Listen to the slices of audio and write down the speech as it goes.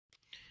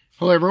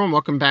Hello everyone,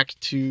 welcome back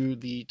to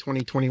the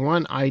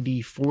 2021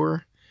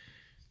 ID.4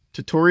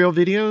 tutorial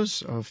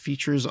videos of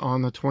features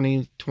on the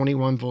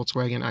 2021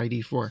 Volkswagen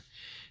ID.4.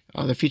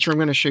 The feature I'm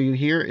going to show you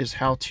here is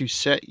how to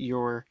set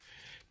your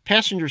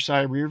passenger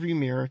side rear view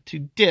mirror to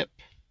dip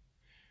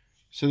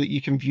so that you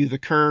can view the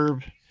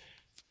curb,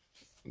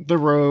 the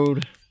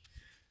road,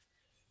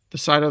 the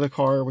side of the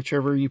car,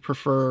 whichever you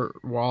prefer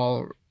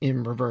while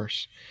in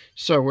reverse.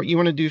 So what you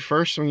want to do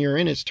first when you're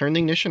in is turn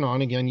the ignition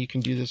on. Again, you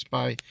can do this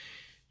by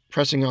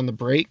pressing on the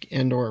brake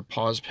and or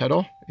pause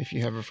pedal if you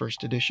have a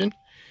first edition,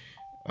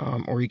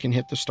 or you can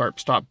hit the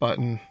start-stop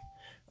button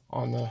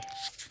on the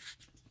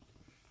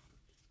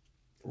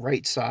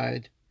right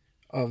side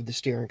of the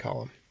steering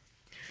column.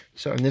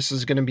 So, and this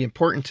is going to be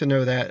important to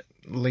know that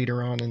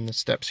later on in the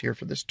steps here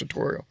for this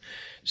tutorial.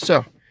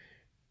 So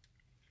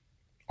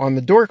on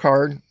the door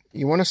card,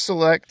 you want to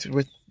select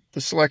with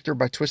the selector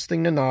by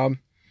twisting the knob.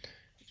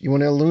 You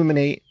want to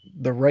illuminate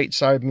the right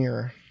side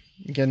mirror.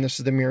 Again, this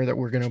is the mirror that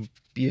we're going to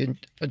be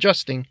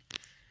adjusting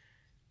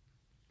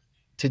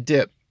to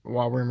dip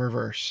while we're in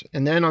reverse.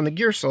 And then on the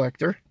gear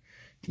selector,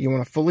 you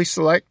want to fully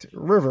select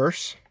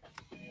reverse.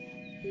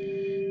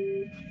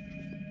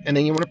 And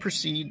then you want to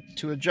proceed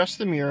to adjust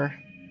the mirror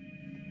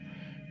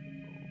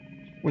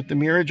with the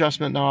mirror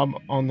adjustment knob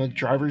on the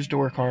driver's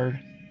door card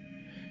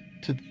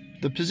to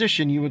the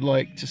position you would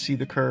like to see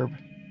the curb,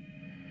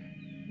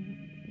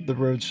 the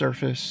road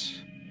surface,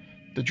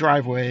 the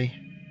driveway,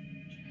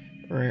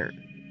 or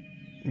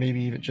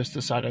maybe even just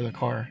the side of the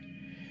car.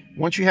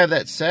 Once you have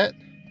that set,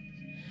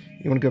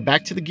 you want to go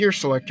back to the gear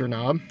selector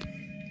knob,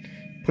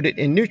 put it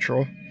in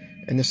neutral,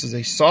 and this is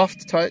a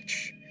soft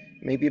touch,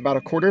 maybe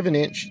about 1/4 of an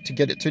inch to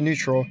get it to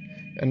neutral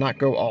and not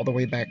go all the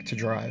way back to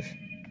drive.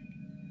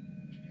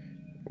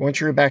 Once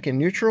you're back in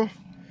neutral,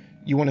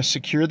 you want to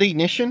secure the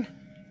ignition.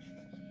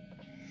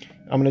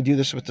 I'm going to do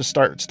this with the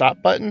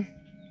start-stop button,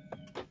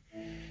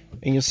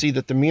 and you'll see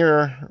that the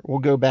mirror will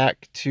go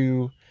back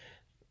to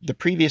the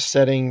previous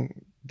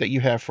setting that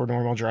you have for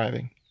normal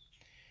driving.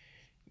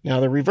 Now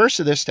the reverse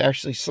of this, to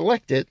actually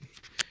select it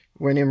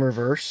when in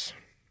reverse,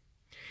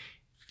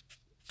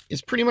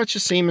 is pretty much the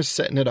same as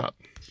setting it up.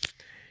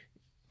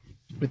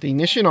 With the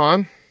ignition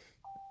on,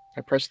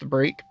 I press the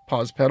brake,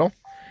 pause pedal.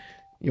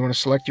 You want to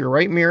select your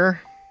right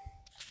mirror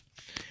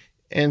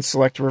and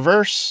select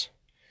reverse.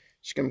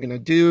 Which I'm going to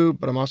do,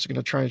 but I'm also going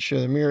to try and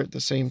show the mirror at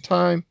the same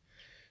time.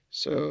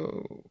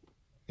 So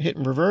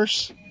hitting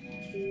reverse,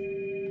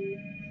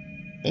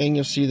 and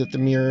you'll see that the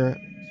mirror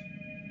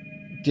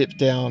dip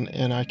down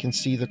and I can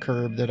see the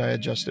curb that I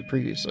adjusted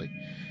previously.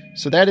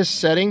 So that is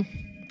setting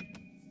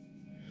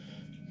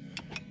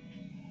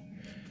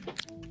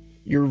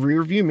your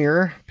rear view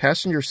mirror,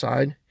 passenger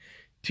side,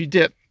 to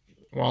dip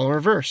while in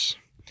reverse.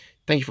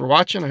 Thank you for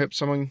watching. I hope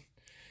some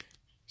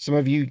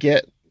of you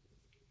get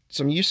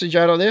some usage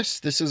out of this.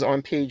 This is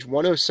on page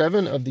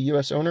 107 of the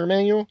U.S. Owner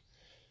Manual.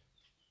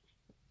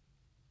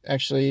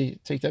 Actually,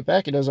 take that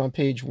back. It is on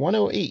page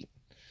 108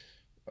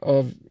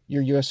 of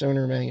your U.S.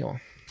 Owner Manual.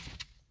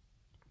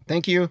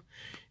 Thank you.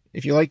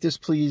 If you like this,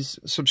 please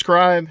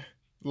subscribe,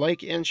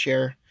 like, and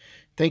share.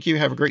 Thank you.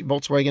 Have a great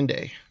Volkswagen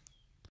day.